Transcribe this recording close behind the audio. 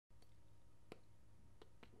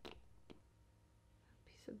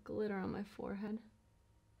glitter on my forehead.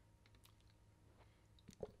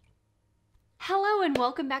 Hello and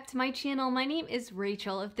welcome back to my channel. My name is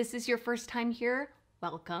Rachel. If this is your first time here,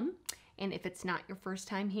 welcome. And if it's not your first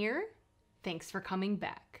time here, thanks for coming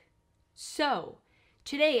back. So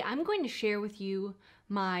today I'm going to share with you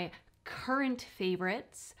my current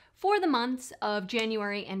favorites for the months of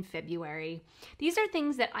January and February. These are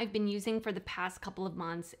things that I've been using for the past couple of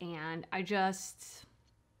months and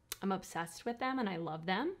I'm obsessed with them and I love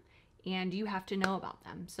them and you have to know about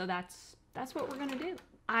them. So that's what we're gonna do.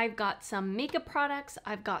 I've got some makeup products,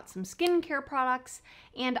 I've got some skincare products,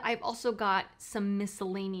 and I've also got some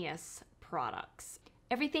miscellaneous products.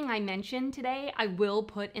 Everything I mentioned today, I will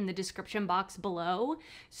put in the description box below.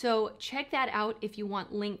 So check that out if you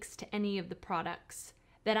want links to any of the products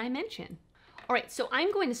that I mention. All right, so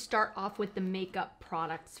I'm going to start off with the makeup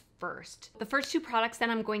products first. The first two products that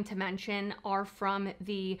I'm going to mention are from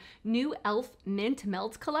the new e.l.f. Mint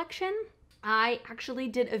Melt collection. I actually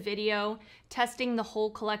did a video testing the whole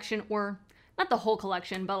collection, or not the whole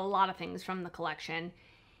collection, but a lot of things from the collection.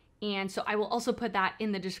 And so I will also put that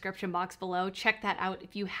in the description box below. Check that out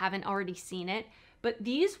if you haven't already seen it. But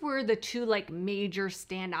these were the two like major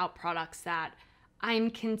standout products that I'm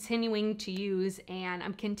continuing to use and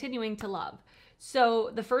I'm continuing to love.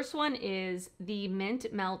 So the first one is the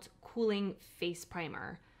Mint Melt Cooling Face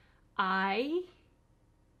Primer. I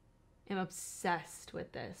am obsessed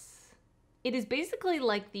with this. It is basically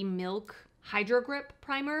like the Milk Hydro Grip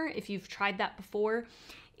Primer, if you've tried that before.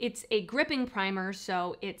 It's a gripping primer,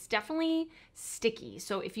 so it's definitely sticky.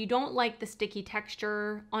 So if you don't like the sticky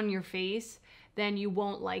texture on your face, then you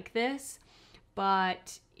won't like this.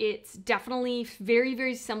 But it's definitely very,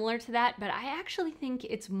 very similar to that, but I actually think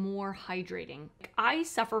it's more hydrating. I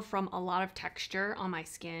suffer from a lot of texture on my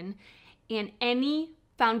skin, and any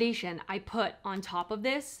foundation I put on top of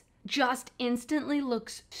this just instantly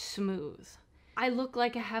looks smooth. I look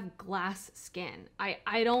like I have glass skin.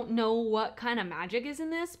 I don't know what kind of magic is in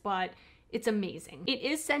this, but it's amazing. It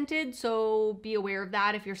is scented, so be aware of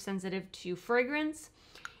that if you're sensitive to fragrance.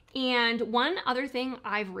 And one other thing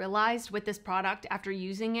I've realized with this product after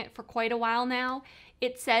using it for quite a while now,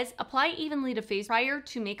 it says apply evenly to face prior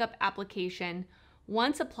to makeup application.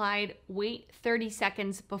 Once applied, wait 30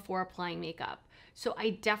 seconds before applying makeup. So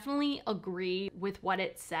I definitely agree with what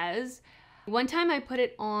it says. One time I put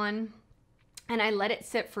it on and I let it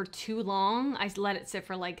sit for too long. I let it sit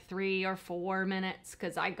for like 3 or 4 minutes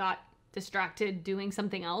because I got distracted doing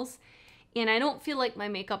something else. And I don't feel like my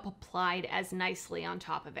makeup applied as nicely on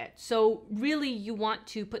top of it. So really you want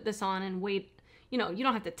to put this on and wait. You know, you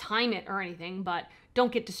don't have to time it or anything, but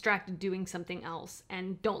don't get distracted doing something else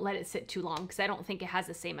and don't let it sit too long because I don't think it has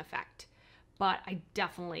the same effect. But I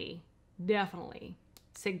definitely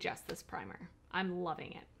suggest this primer. I'm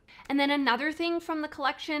loving it. And then another thing from the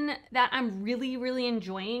collection that I'm really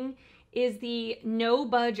enjoying is the No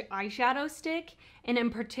Budge eyeshadow stick. And in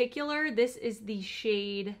particular, this is the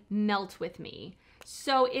shade Melt With Me.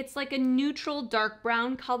 So it's like a neutral dark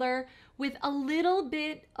brown color with a little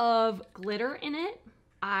bit of glitter in it.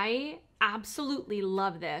 I absolutely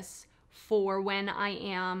love this for when I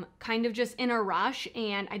am kind of just in a rush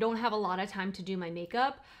and I don't have a lot of time to do my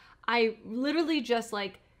makeup. I literally just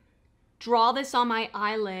like draw this on my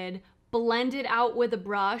eyelid, blend it out with a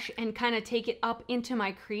brush and kind of take it up into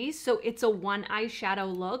my crease. So it's a one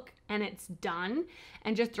eyeshadow look and it's done,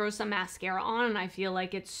 and just throw some mascara on and I feel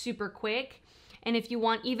like it's super quick. And if you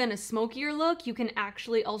want even a smokier look, you can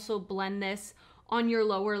actually also blend this on your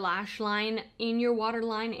lower lash line, in your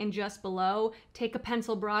waterline and just below. Take a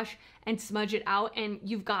pencil brush and smudge it out and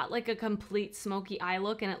you've got like a complete smoky eye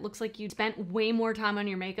look and it looks like you spent way more time on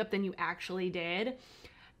your makeup than you actually did.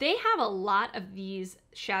 They have a lot of these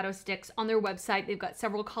shadow sticks on their website. They've got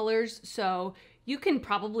several colors, so you can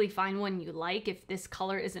probably find one you like if this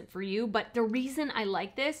color isn't for you. But the reason I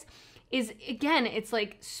like this is, again, it's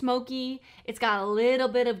like smoky. It's got a little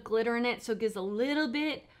bit of glitter in it, so it gives a little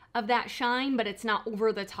bit of that shine, but it's not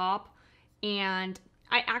over the top. And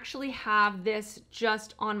I actually have this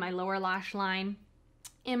just on my lower lash line,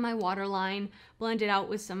 in my waterline, blend it out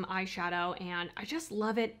with some eyeshadow, and I just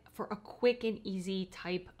love it for a quick and easy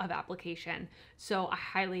type of application. So I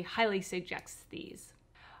highly suggest these.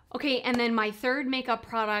 Okay, and then my third makeup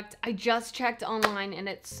product, I just checked online and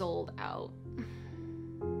it's sold out.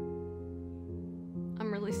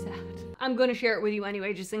 I'm really sad. I'm gonna share it with you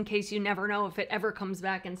anyway, just in case you never know if it ever comes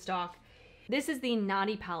back in stock. This is the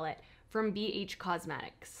Naughty palette from BH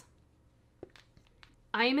Cosmetics.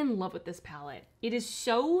 I am in love with this palette. It is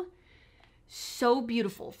so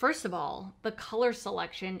beautiful. First of all, the color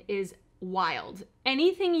selection is wild.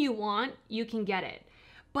 Anything you want, you can get it.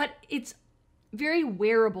 But it's very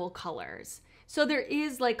wearable colors. So there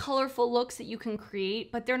is like colorful looks that you can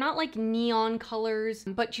create, but they're not like neon colors,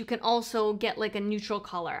 but you can also get like a neutral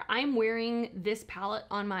color. I'm wearing this palette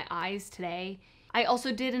on my eyes today. I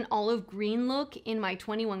also did an olive green look in my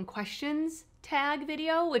 21 questions tag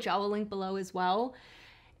video, which I will link below as well.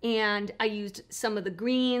 And I used some of the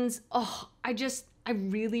greens. Oh, I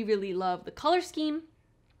really, really love the color scheme.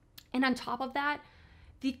 And on top of that,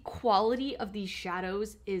 the quality of these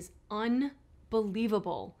shadows is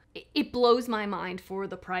unbelievable. It blows my mind for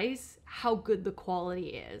the price, how good the quality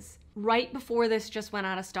is. Right before this just went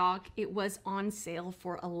out of stock, it was on sale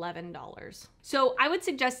for $11. So I would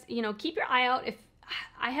suggest, you know, keep your eye out. If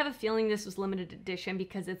I have a feeling this was limited edition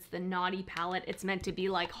because it's the Naughty palette. It's meant to be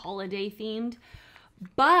like holiday themed.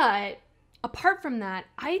 But apart from that,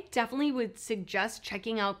 I definitely would suggest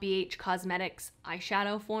checking out BH Cosmetics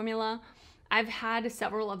eyeshadow formula. I've had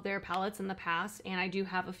several of their palettes in the past, and I do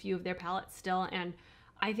have a few of their palettes still, and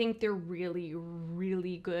I think they're really,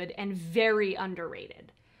 really good and very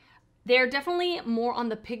underrated. They're definitely more on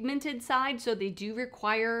the pigmented side, so they do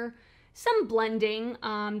require some blending.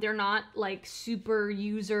 They're not like super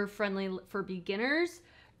user-friendly for beginners,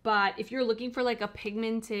 but if you're looking for like a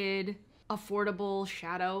pigmented, affordable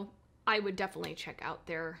shadow, I would definitely check out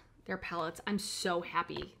their palettes. I'm so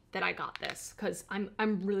happy that I got this because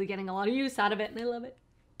I'm really getting a lot of use out of it and I love it.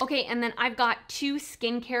 Okay, and then I've got two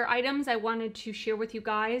skincare items I wanted to share with you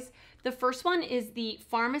guys. The first one is the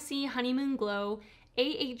Pharmacy Honeymoon Glow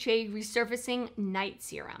AHA Resurfacing Night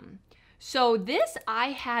Serum. So this I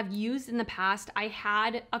have used in the past. I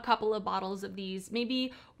had a couple of bottles of these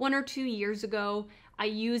maybe 1 or 2 years ago. I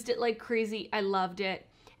used it like crazy. I loved it.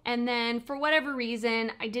 And then for whatever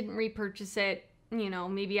reason, I didn't repurchase it. You know,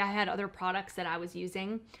 maybe I had other products that I was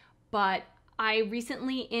using, but I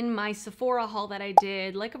recently, in my Sephora haul that I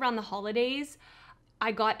did, like around the holidays,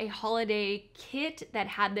 I got a holiday kit that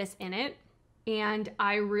had this in it. And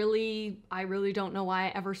I really don't know why I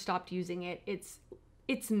ever stopped using it.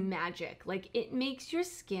 It's magic. Like, it makes your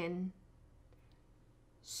skin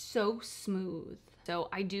so smooth. So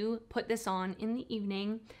I do put this on in the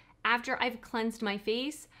evening. After I've cleansed my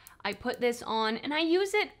face, I put this on and I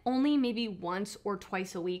use it only maybe once or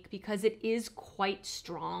twice a week because it is quite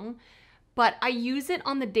strong. But I use it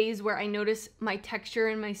on the days where I notice my texture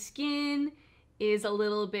in my skin is a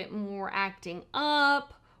little bit more acting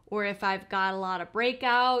up, or if I've got a lot of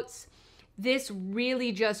breakouts. This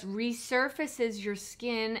really just resurfaces your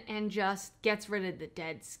skin and just gets rid of the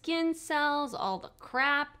dead skin cells, all the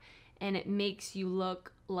crap, and it makes you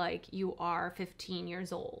look like you are 15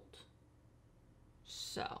 years old.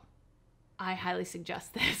 So I highly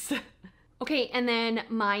suggest this. Okay, and then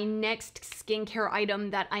my next skincare item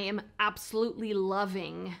that I am absolutely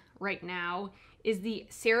loving right now is the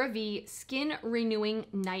CeraVe Skin Renewing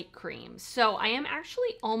Night Cream. So I am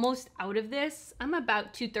actually almost out of this. I'm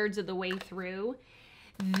about 2/3 of the way through.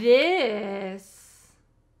 This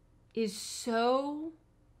is so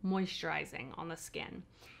moisturizing on the skin.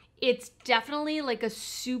 It's definitely like a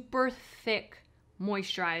super thick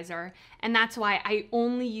moisturizer, and that's why I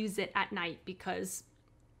only use it at night because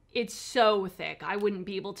it's so thick. I wouldn't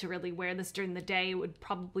be able to really wear this during the day. It would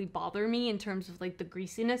probably bother me in terms of like the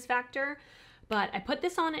greasiness factor. But I put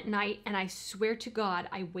this on at night and I swear to God,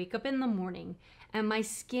 I wake up in the morning and my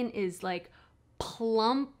skin is like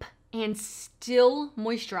plump and still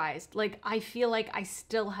moisturized. Like, I feel like I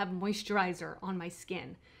still have moisturizer on my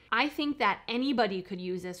skin. I think that anybody could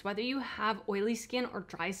use this, whether you have oily skin or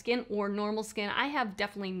dry skin or normal skin. I have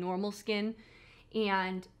definitely normal skin,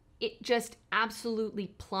 and it just absolutely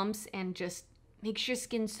plumps and just makes your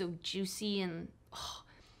skin so juicy, and oh,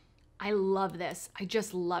 I love this. I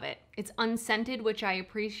just love it. It's unscented, which I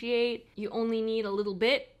appreciate. You only need a little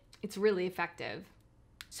bit. It's really effective.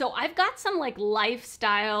 So I've got some like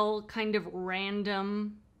lifestyle kind of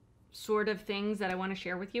random sort of things that I want to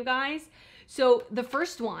share with you guys. So the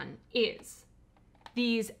first one is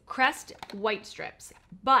these Crest white strips,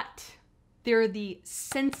 but they're the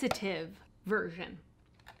sensitive version.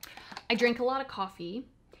 I drink a lot of coffee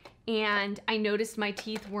and I noticed my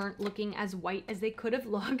teeth weren't looking as white as they could have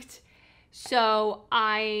looked. So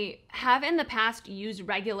I have in the past used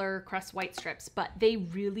regular Crest white strips, but they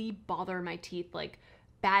really bother my teeth like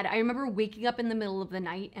bad. I remember waking up in the middle of the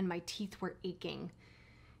night and my teeth were aching.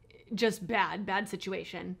 Just bad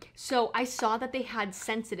situation. So I saw that they had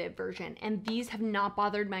sensitive version, and these have not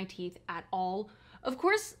bothered my teeth at all. Of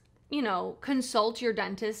course, you know, consult your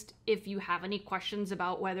dentist if you have any questions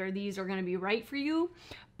about whether these are gonna be right for you.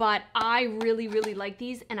 But I really, really like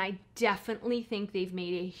these, and I definitely think they've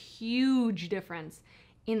made a huge difference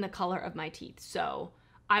in the color of my teeth. So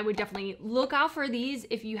I would definitely look out for these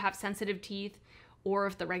if you have sensitive teeth or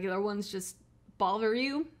if the regular ones just bother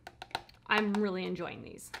you. I'm really enjoying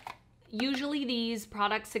these. Usually these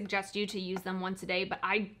products suggest you to use them once a day, but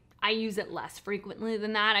I use it less frequently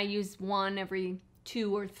than that. I use one every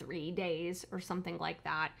 2 or 3 days or something like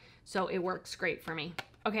that. So it works great for me.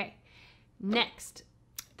 Okay, next.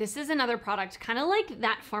 This is another product, kind of like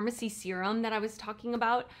that pharmacy serum that I was talking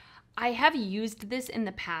about. I have used this in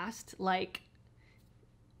the past, like,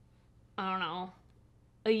 I don't know,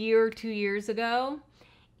 a year or 2 years ago.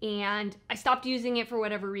 And I stopped using it for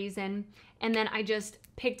whatever reason. And then I just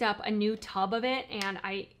picked up a new tub of it and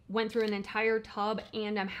I went through an entire tub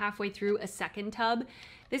and I'm halfway through a second tub.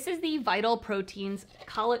 This is the Vital Proteins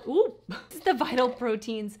Collagen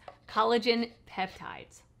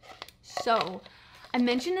Peptides. So I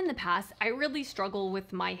mentioned in the past, I really struggle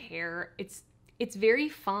with my hair. It's very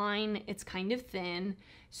fine, it's kind of thin.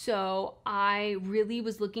 So I really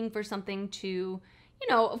was looking for something to, you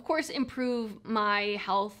know, of course, improve my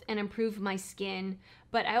health and improve my skin,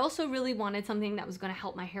 but I also really wanted something that was going to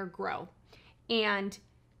help my hair grow. And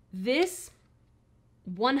this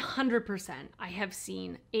 100%, I have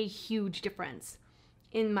seen a huge difference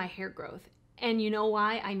in my hair growth. And you know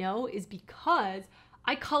why I know is because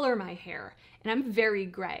I color my hair and I'm very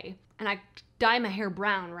gray and I dye my hair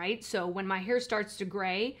brown, right? So when my hair starts to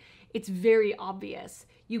gray, it's very obvious.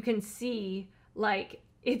 You can see like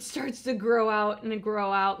it starts to grow out and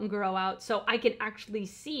grow out and grow out. So I can actually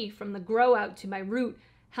see from the grow out to my root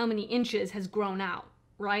how many inches has grown out,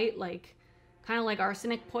 right? Like kind of like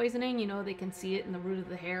arsenic poisoning, you know, they can see it in the root of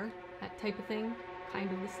the hair, that type of thing,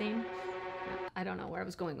 kind of the same. I don't know where I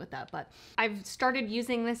was going with that, but I've started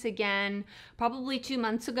using this again probably 2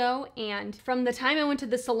 months ago. And from the time I went to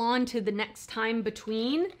the salon to the next time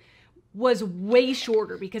between was way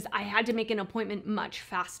shorter because I had to make an appointment much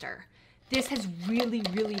faster. This has really,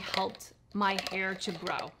 really helped my hair to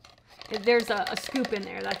grow. There's a scoop in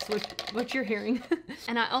there, that's what you're hearing.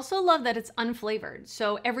 And I also love that it's unflavored.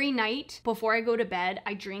 So every night before I go to bed,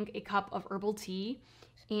 I drink a cup of herbal tea.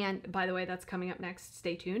 And by the way, that's coming up next,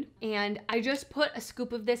 stay tuned. And I just put a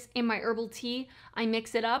scoop of this in my herbal tea. I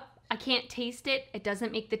mix it up. I can't taste it. It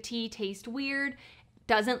doesn't make the tea taste weird. It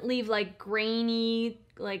doesn't leave like grainy,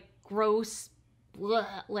 like gross, bleh,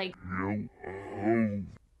 like...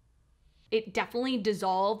 It definitely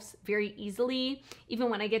dissolves very easily. Even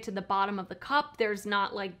when I get to the bottom of the cup, there's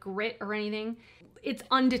not like grit or anything. It's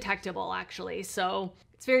undetectable actually, so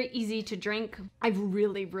it's very easy to drink. I've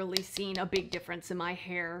really, really seen a big difference in my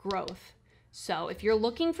hair growth. So if you're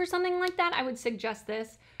looking for something like that, I would suggest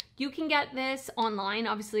this. You can get this online,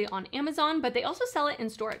 obviously on Amazon, but they also sell it in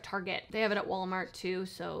store at Target. They have it at Walmart too,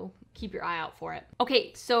 so keep your eye out for it.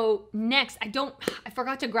 Okay, so next, I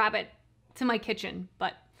forgot to grab it to my kitchen,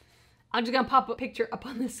 but I'm just gonna pop a picture up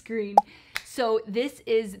on the screen. So this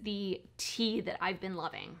is the tea that I've been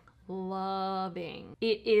loving.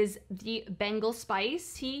 It is the Bengal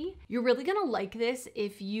spice tea. You're really gonna like this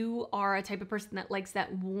if you are a type of person that likes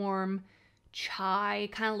that warm chai,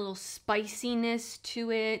 kind of little spiciness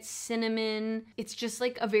to it, cinnamon. It's just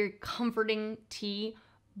like a very comforting tea,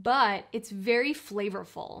 but it's very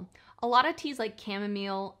flavorful. A lot of teas like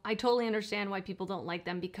chamomile, I totally understand why people don't like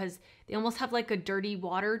them because they almost have like a dirty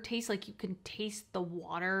water taste, like you can taste the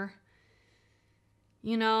water.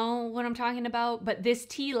 You know what I'm talking about? But this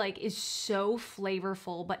tea like is so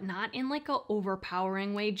flavorful, but not in like a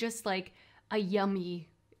overpowering way, just like a yummy,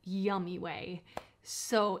 yummy way.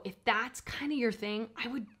 So if that's kind of your thing, I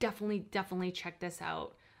would definitely check this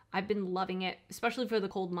out. I've been loving it, especially for the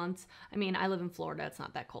cold months. I mean, I live in Florida, it's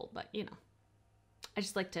not that cold, but you know, I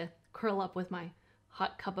just like to curl up with my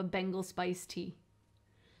hot cup of Bengal spice tea.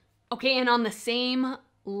 Okay, and on the same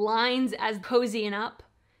lines as cozying up,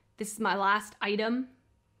 this is my last item.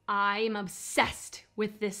 I am obsessed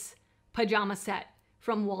with this pajama set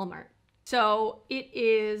from Walmart. So it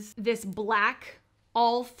is this black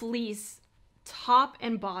all fleece top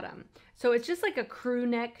and bottom. So it's just like a crew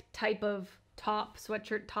neck type of top,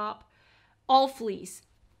 sweatshirt top, all fleece.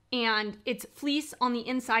 And it's fleece on the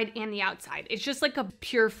inside and the outside. It's just like a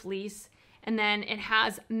pure fleece. And then it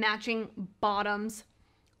has matching bottoms,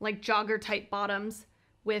 like jogger type bottoms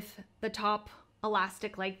with the top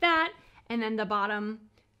elastic like that. And then the bottom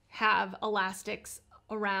have elastics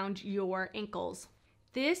around your ankles.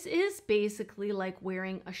 This is basically like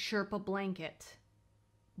wearing a Sherpa blanket,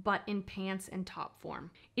 but in pants and top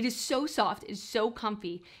form. It is so soft, it is so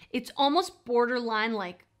comfy. It's almost borderline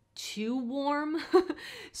like too warm.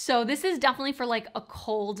 So this is definitely for like a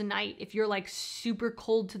cold night. If you're like super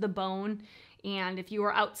cold to the bone, and if you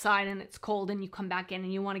are outside and it's cold and you come back in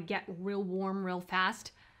and you want to get real warm real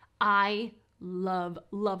fast, I love,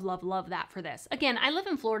 love, love, love that for this. Again, I live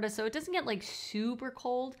in Florida, so it doesn't get like super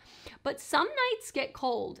cold, but some nights get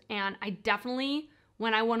cold, and I definitely,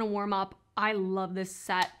 when I want to warm up, I love this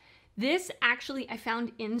set. This actually I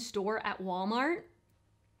found in store at Walmart.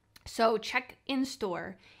 So check in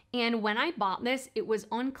store. And when I bought this, it was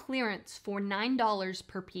on clearance for $9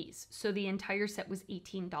 per piece. So the entire set was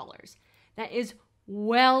 $18. That is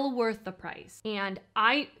well worth the price. And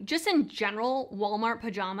I, just in general, Walmart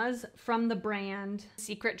pajamas from the brand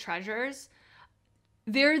Secret Treasures,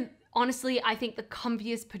 they're honestly, I think the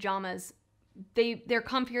comfiest pajamas. They're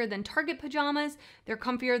comfier than Target pajamas. They're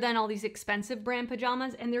comfier than all these expensive brand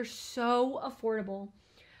pajamas, and they're so affordable.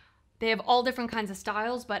 They have all different kinds of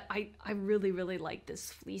styles, but I really, really like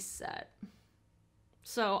this fleece set.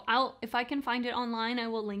 So if I can find it online, I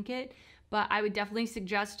will link it. But I would definitely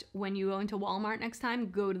suggest when you go into Walmart next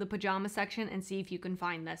time, go to the pajama section and see if you can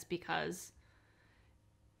find this, because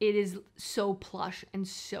it is so plush and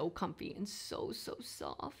so comfy and so, so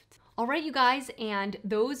soft. All right, you guys, and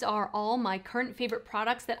those are all my current favorite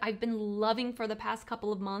products that I've been loving for the past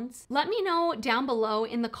couple of months. Let me know down below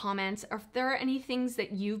in the comments if there are any things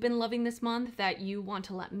that you've been loving this month that you want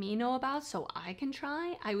to let me know about so I can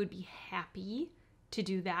try. I would be happy to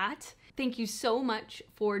do that. Thank you so much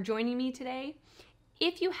for joining me today.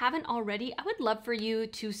 If you haven't already, I would love for you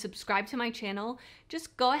to subscribe to my channel.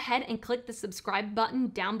 Just go ahead and click the subscribe button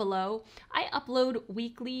down below. I upload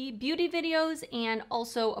weekly beauty videos and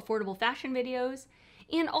also affordable fashion videos.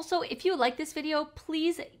 And also, if you like this video,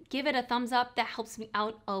 please give it a thumbs up. That helps me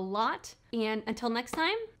out a lot. And until next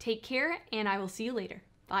time, take care, and I will see you later.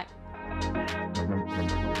 Bye.